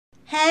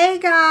Hey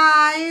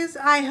guys,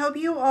 I hope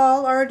you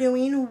all are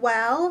doing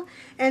well,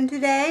 and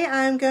today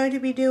I'm going to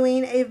be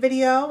doing a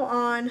video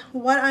on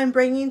what I'm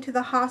bringing to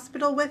the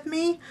hospital with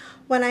me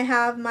when I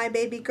have my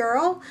baby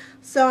girl.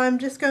 So I'm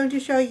just going to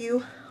show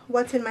you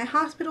what's in my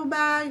hospital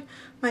bag,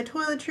 my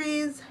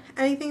toiletries,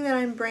 anything that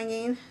I'm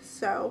bringing.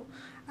 So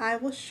I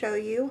will show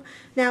you.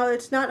 Now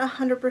it's not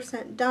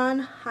 100%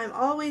 done. I'm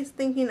always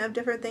thinking of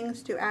different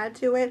things to add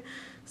to it,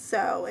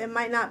 so it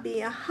might not be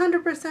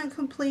 100%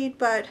 complete,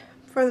 but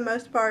for the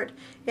most part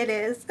it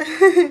is.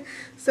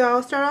 So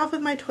I'll start off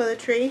with my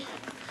toiletry.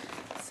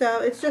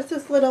 So it's just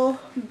this little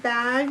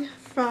bag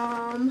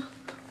from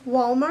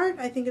Walmart.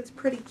 I think it's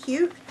pretty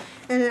cute,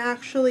 and it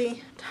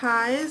actually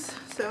ties,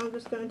 so I'm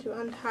just going to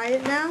untie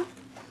it now.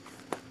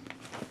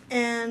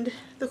 And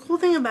the cool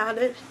thing about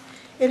it,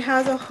 it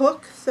has a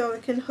hook, so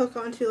it can hook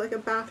onto like a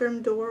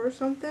bathroom door or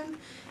something,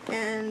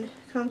 and it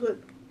comes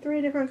with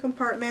 3 different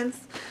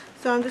compartments.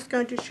 So I'm just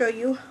going to show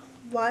you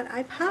what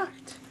I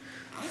packed.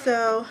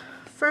 So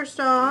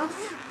first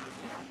off,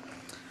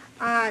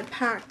 I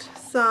packed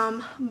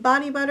some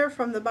body butter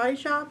from the Body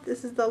Shop.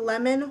 This is the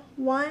lemon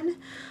one.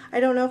 I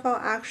don't know if I'll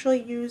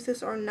actually use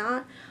this or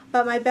not,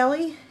 but my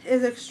belly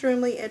is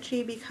extremely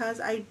itchy because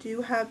I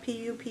do have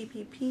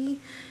PUPPP.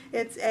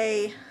 It's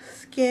a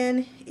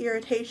skin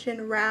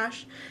irritation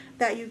rash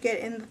that you get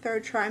in the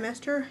 3rd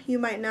trimester. You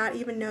might not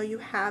even know you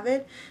have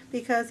it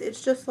because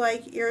it's just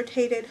like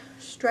irritated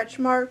stretch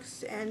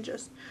marks and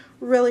just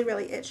really,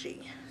 really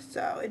itchy.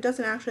 So it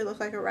doesn't actually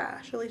look like a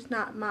rash, at least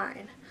not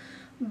mine.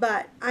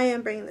 But I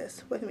am bringing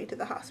this with me to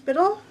the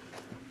hospital.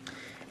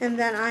 And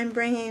then I'm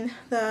bringing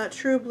the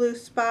True Blue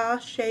Spa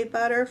Shea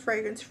Butter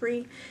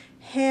Fragrance-Free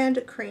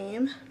Hand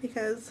Cream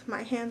because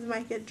my hands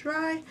might get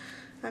dry.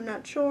 I'm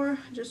not sure.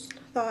 I just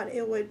thought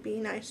it would be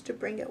nice to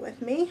bring it with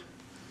me.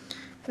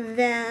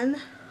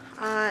 Then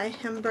I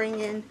am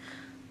bringing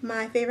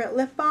my favorite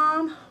lip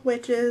balm,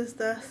 which is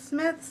the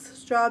Smith's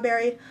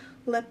Strawberry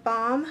Lip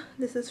Balm.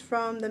 This is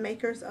from the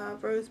makers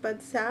of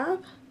Rosebud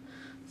Salve.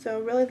 So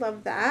really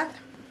love that.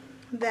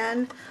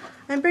 Then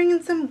I'm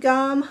bringing some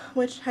gum,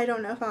 which I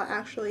don't know if I'll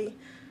actually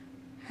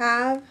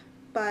have,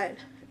 but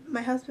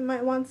my husband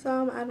might want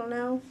some, I don't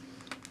know,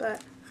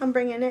 but I'm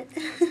bringing it.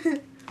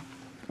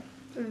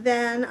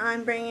 Then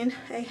I'm bringing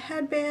a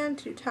headband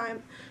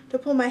to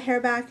pull my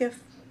hair back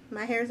if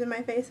my hair's in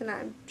my face and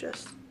I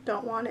just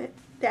don't want it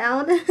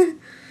down.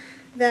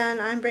 Then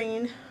I'm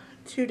bringing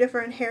 2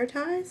 different hair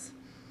ties.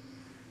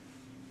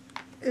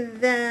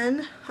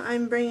 Then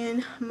I'm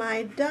bringing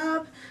my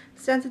Dove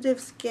Sensitive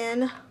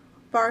Skin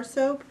bar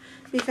soap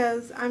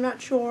because I'm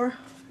not sure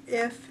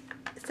if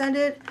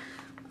scented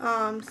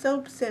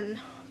soaps and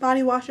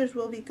body washes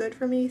will be good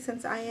for me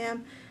since I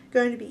am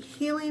going to be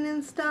healing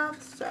and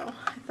stuff, so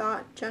I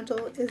thought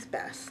gentle is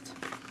best.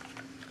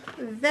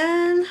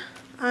 Then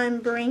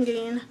I'm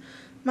bringing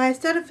my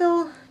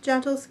Cetaphil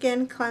Gentle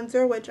Skin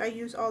Cleanser, which I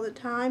use all the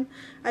time.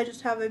 I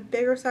just have a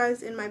bigger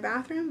size in my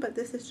bathroom, but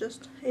this is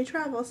just a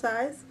travel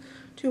size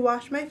to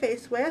wash my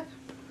face with.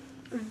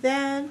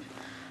 Then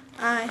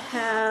I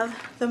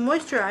have the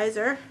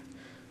moisturizer.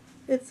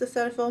 It's the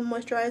Cetaphil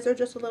moisturizer,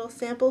 just a little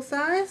sample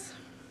size.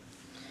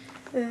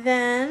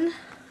 Then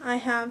I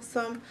have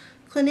some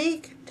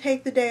Clinique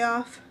Take the Day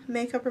Off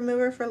makeup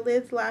remover for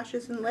lids,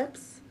 lashes, and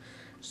lips.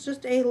 It's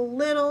just a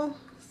little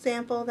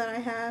sample that I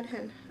had,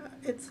 and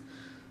it's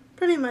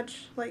pretty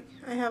much like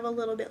I have a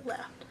little bit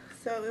left,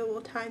 so it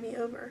will tie me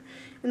over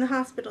in the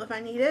hospital if I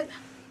need it.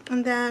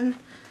 And then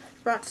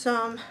brought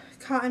some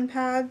cotton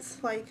pads,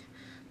 like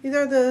these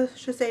are the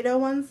Shiseido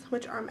ones,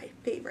 which are my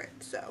favorite,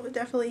 so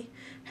definitely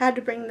had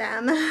to bring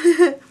them.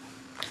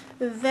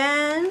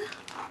 Then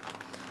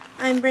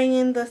I'm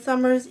bringing the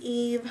Summer's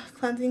Eve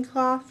cleansing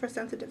cloth for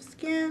sensitive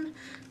skin,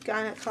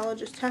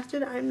 gynecologist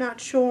tested. I'm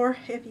not sure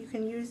if you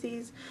can use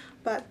these,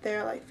 but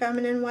they're like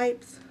feminine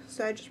wipes,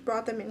 so I just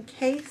brought them in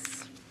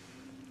case.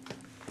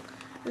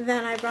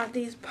 Then I brought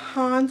these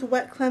Pond's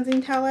wet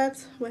cleansing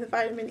towelettes with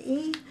vitamin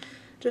E,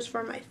 just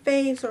for my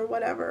face or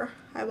whatever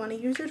I want to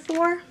use it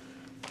for.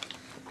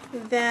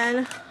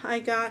 Then I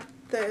got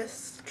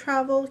this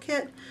travel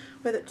kit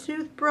with a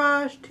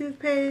toothbrush,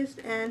 toothpaste,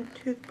 and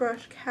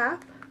toothbrush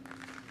cap.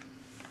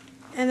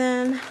 And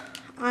then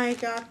I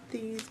got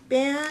these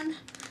Ban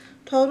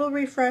Total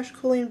Refresh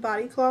Cooling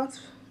Body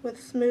Cloths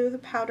with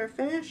smooth powder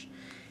finish,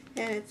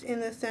 and it's in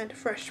the scent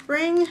Fresh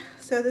Spring,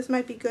 so this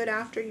might be good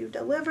after you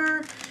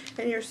deliver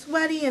and you're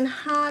sweaty and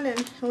hot, and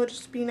it will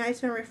just be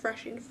nice and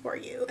refreshing for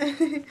you.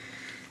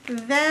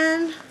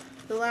 Then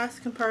the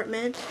last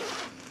compartment,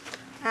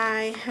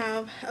 I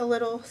have a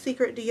little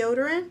secret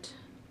deodorant,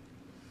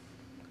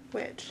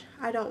 which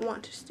I don't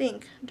want to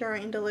stink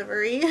during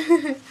delivery.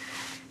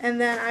 And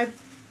then I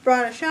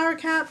brought a shower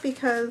cap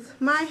because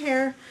my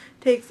hair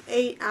takes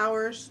 8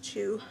 hours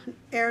to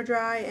air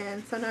dry,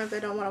 and sometimes I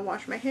don't want to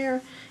wash my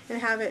hair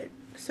and have it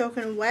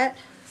soaking wet,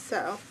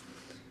 so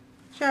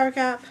shower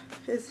cap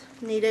is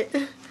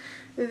needed.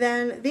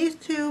 Then these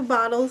 2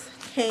 bottles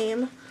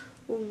came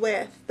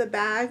with the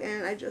bag,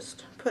 and I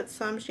just put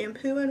some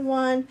shampoo in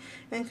one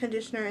and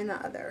conditioner in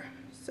the other.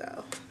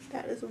 So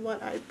that is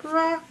what I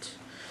brought.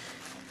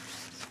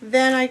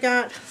 Then I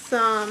got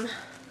some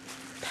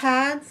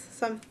pads,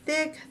 some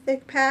thick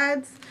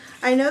pads.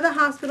 I know the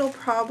hospital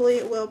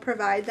probably will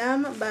provide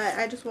them, but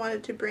I just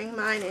wanted to bring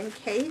mine in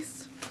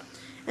case.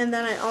 And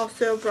then I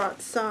also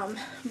brought some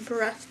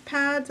breast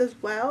pads as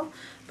well,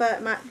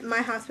 but my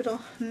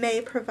hospital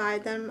may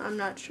provide them, I'm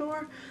not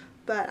sure,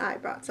 but I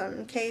brought some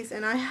in case,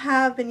 and I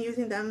have been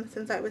using them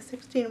since I was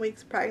 16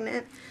 weeks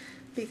pregnant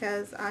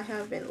because I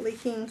have been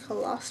leaking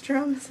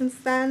colostrum since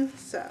then,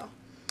 so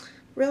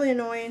really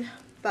annoying,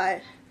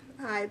 but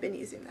I've been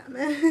using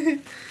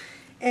them.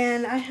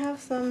 And I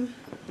have some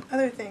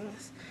other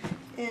things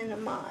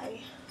in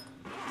my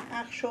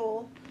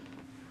actual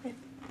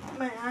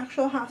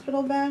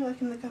hospital bag,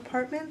 like in the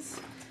compartments.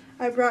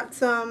 I brought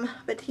some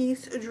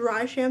Batiste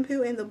dry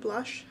shampoo in the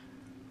blush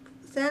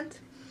scent,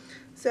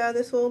 so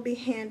this will be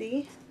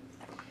handy.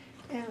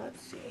 And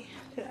let's see,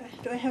 do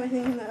I have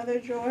anything in the other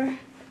drawer,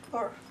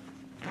 or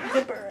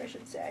zipper I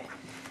should say.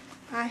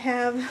 I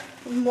have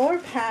more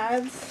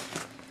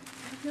pads.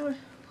 I know,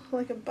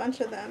 like a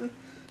bunch of them,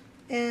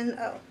 and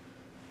oh,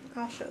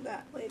 I'll show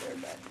that later,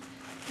 but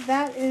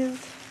that is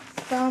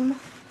some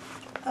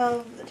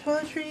of the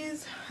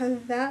toiletries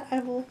that I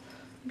will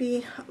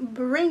be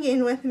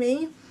bringing with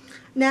me.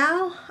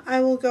 Now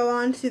I will go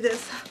on to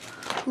this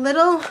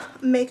little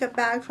makeup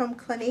bag from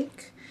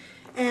Clinique,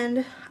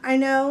 and I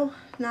know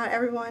not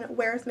everyone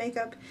wears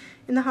makeup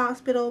in the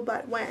hospital,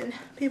 but when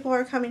people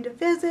are coming to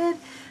visit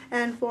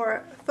and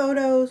for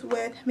photos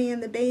with me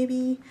and the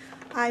baby,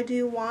 I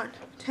do want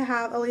to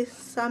have at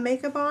least some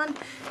makeup on.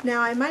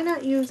 Now I might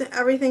not use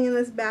everything in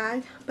this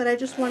bag, but I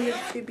just wanted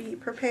to be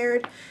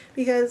prepared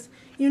because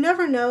you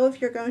never know if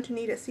you're going to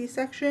need a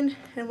C-section,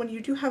 and when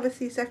you do have a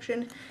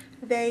C-section,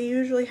 they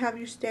usually have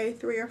you stay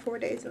 3 or 4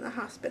 days in the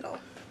hospital.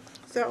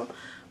 So,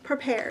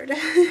 prepared.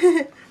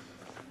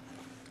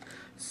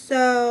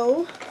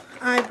 So,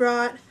 I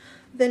brought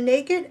the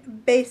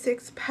Naked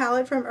Basics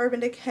palette from Urban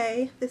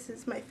Decay. This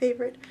is my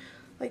favorite,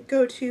 like,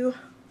 go-to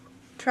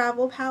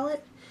travel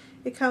palette.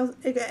 It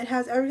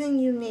has everything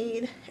you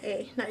need.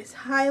 A nice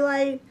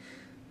highlight.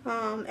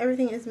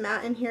 Everything is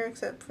matte in here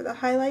except for the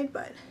highlight,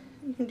 but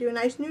you can do a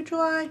nice neutral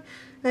eye,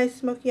 nice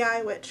smoky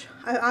eye, which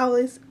I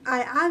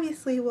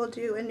obviously will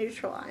do a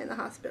neutral eye in the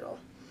hospital.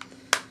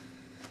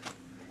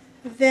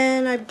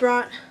 Then I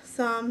brought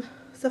some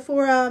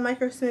Sephora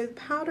Micro Smooth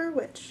powder,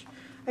 which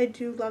I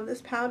do love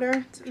this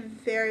powder. It's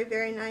very,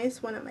 very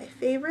nice, one of my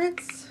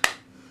favorites.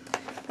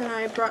 Then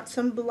I brought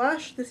some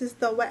blush. This is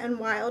the Wet n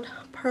Wild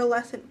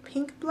Pearlescent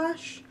Pink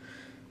blush,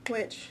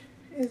 which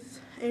is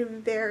a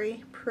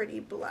very pretty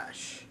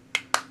blush.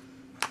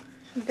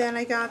 Then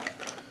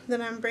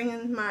I'm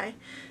bringing my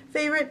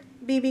favorite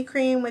BB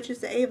cream, which is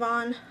the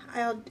Avon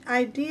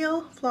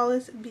Ideal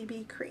Flawless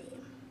BB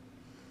cream.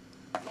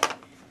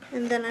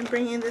 And then I'm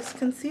bringing this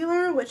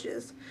concealer, which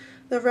is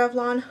the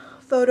Revlon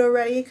Photo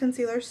Ready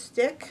Concealer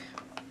Stick.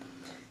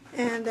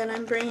 And then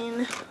I'm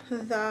bringing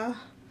the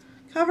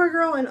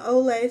CoverGirl and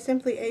Olay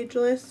Simply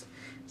Ageless.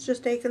 It's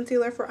just a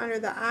concealer for under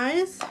the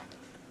eyes.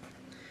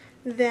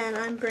 Then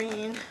I'm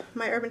bringing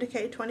my Urban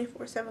Decay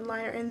 24/7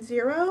 liner in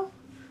Zero.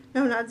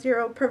 No, not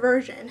Zero,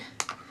 Perversion.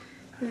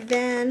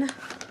 Then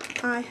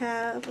I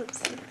have, let's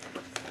see,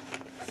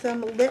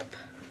 some lip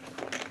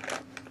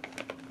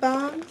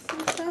balms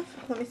and stuff.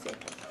 Let me see.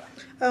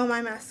 Oh,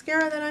 my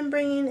mascara that I'm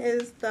bringing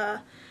is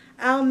the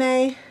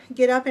Almay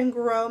Get Up and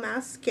Grow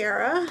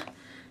Mascara.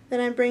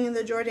 Then I'm bringing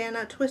the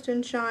Jordana Twist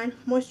and Shine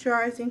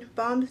Moisturizing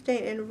Balm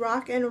Stain in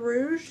Rock and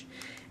Rouge.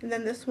 And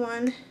then this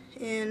one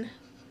in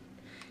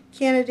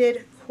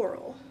Candid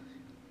Coral.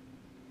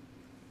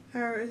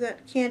 Or is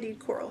that Candied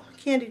Coral?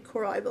 Candied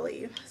Coral, I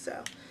believe.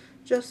 So,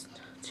 just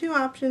 2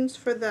 options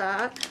for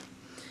that.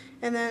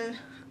 And then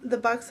the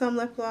Buxom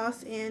Lip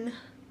Gloss in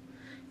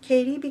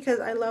Katie, because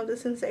I love the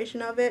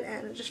sensation of it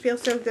and it just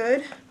feels so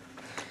good.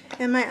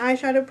 And my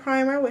eyeshadow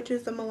primer, which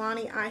is the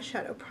Milani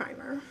eyeshadow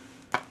primer.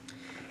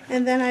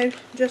 And then I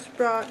just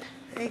brought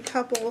a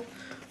couple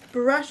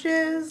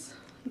brushes,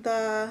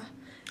 the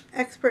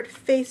Expert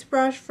Face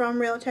Brush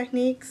from Real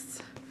Techniques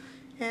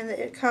and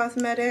the IT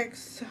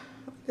Cosmetics.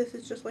 This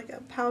is just like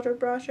a powder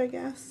brush, I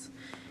guess.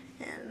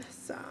 And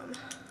some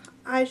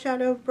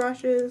eyeshadow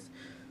brushes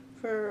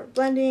for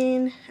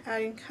blending,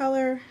 adding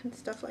color, and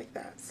stuff like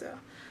that. So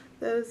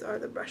those are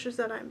the brushes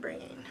that I'm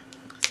bringing.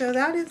 So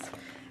that is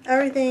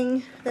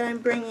everything that I'm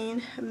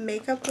bringing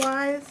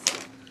makeup-wise.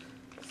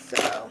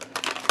 So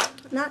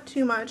not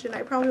too much, and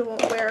I probably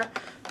won't wear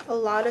a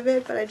lot of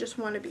it, but I just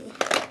want to be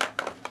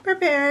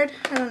prepared.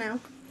 I don't know.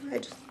 I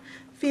just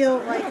feel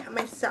like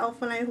myself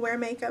when I wear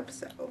makeup,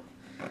 so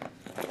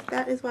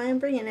that is why I'm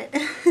bringing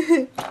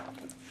it.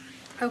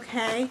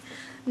 Okay,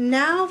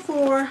 now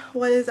for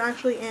what is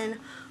actually in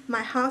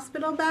my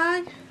hospital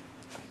bag.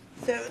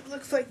 So it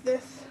looks like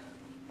this.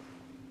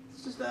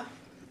 It's just a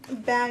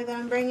bag that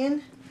I'm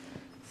bringing.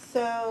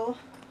 So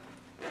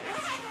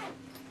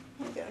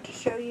I'm going to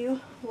show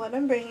you what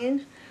I'm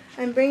bringing.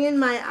 I'm bringing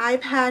my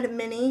iPad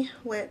mini,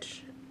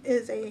 which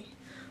is a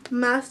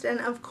must, and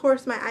of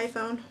course my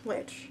iPhone,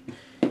 which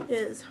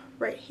is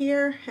right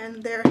here,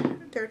 and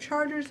their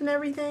chargers and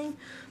everything,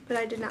 but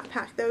I did not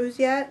pack those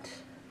yet.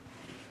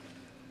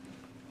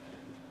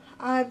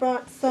 I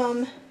bought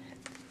some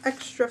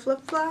extra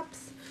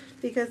flip-flops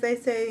because they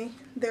say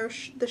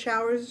the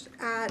showers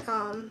at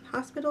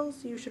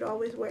hospitals, you should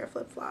always wear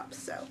flip-flops,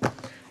 so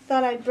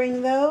thought I'd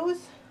bring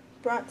those.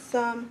 Brought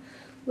some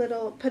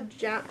little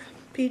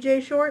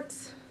PJ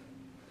shorts,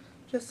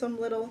 just some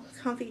little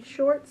comfy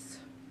shorts.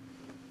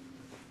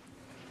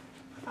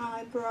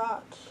 I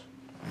brought,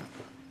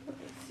 let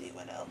me see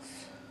what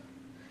else.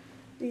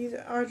 These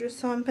are just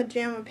some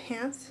pajama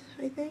pants,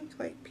 I think,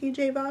 like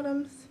PJ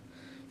bottoms.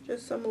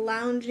 Just some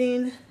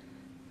lounging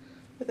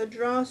with a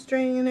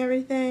drawstring and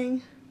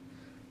everything.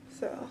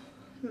 So,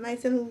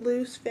 nice and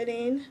loose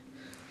fitting.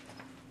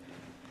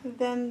 And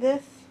then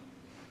this,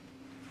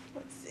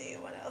 let's see,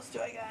 what else do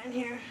I got in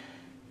here?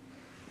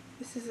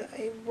 This is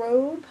a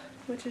robe,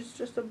 which is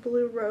just a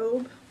blue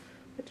robe,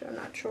 which I'm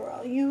not sure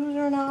I'll use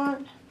or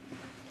not.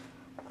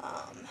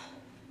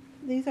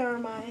 These are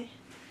my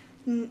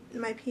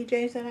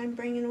PJs that I'm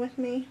bringing with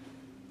me,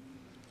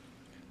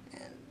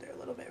 and they're a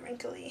little bit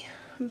wrinkly,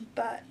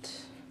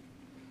 but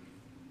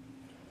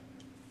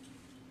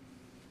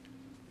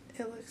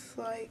it looks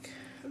like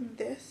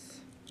this.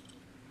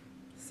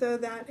 So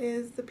that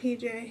is the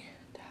PJ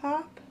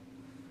top,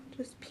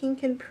 just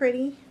pink and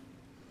pretty,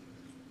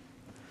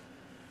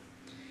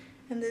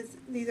 and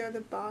these are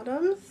the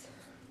bottoms.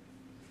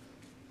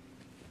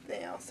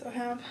 They also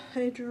have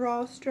a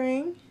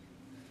drawstring.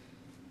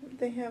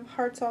 They have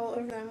hearts all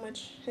over them,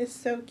 which is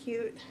so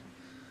cute.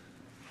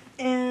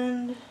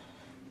 And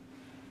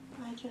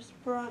I just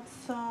brought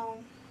some,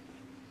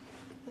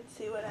 let's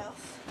see what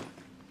else.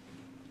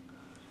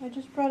 I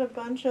just brought a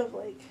bunch of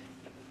like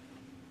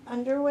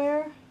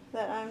underwear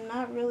that I'm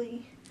not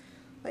really,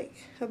 like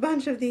a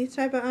bunch of these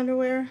type of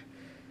underwear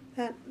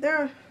that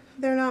they're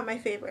not my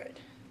favorite.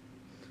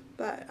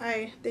 But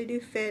they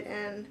do fit,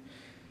 and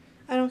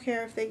I don't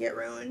care if they get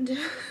ruined.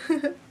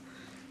 And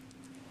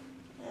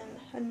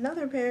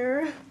another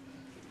pair.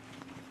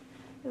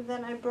 And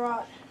then I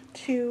brought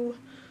 2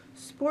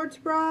 sports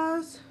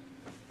bras.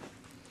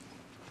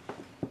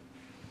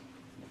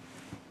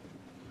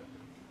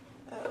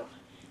 Oh,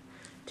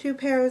 2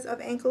 pairs of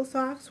ankle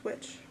socks,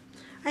 which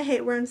I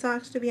hate wearing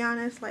socks, to be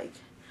honest. Like,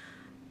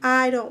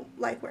 I don't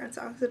like wearing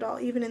socks at all,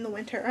 even in the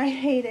winter. I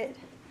hate it.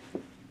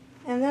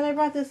 And then I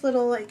brought this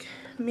little like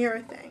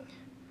mirror thing,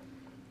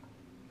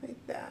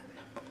 like that.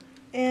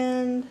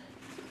 And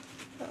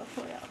oh,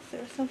 what else?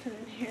 There was something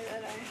in here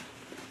that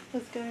I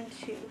was going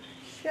to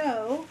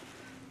show.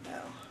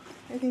 Oh,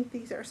 I think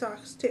these are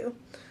socks too.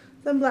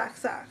 Some black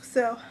socks.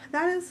 So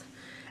that is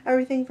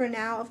everything for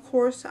now. Of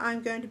course,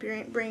 I'm going to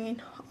be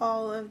bringing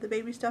all of the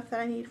baby stuff that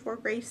I need for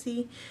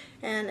Gracie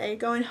and a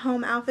going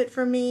home outfit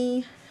for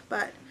me.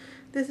 But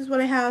this is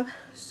what I have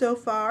so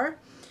far.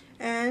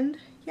 And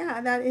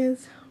yeah, that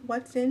is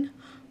what's in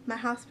my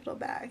hospital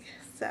bag.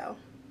 So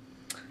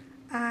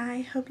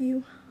I hope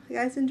you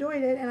guys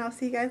enjoyed it, and I'll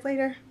see you guys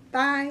later.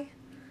 Bye.